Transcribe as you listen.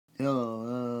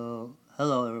Hello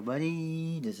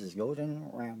everybody, this is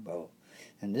Golden Rambo,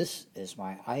 and this is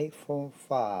my iPhone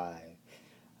 5.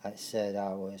 I said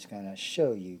I was going to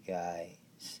show you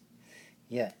guys.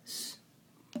 Yes,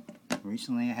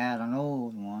 recently I had an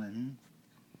old one,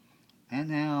 and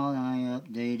now I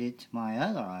updated to my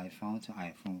other iPhone to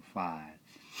iPhone 5.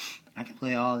 I can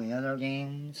play all the other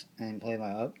games and play my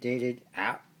updated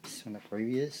apps from the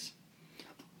previous.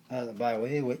 By the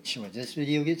way, when this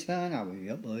video gets done, I will be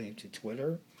uploading to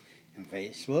Twitter and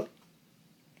Facebook,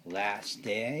 last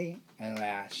day and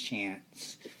last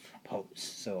chance posts.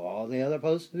 So all the other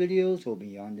post videos will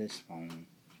be on this phone.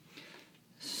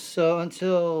 So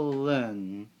until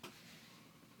then,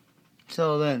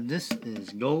 this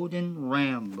is Golden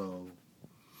Rambo.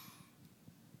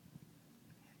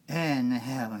 And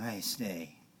have a nice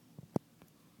day.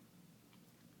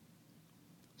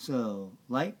 So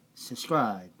like,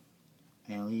 subscribe,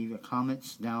 and leave your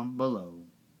comments down below.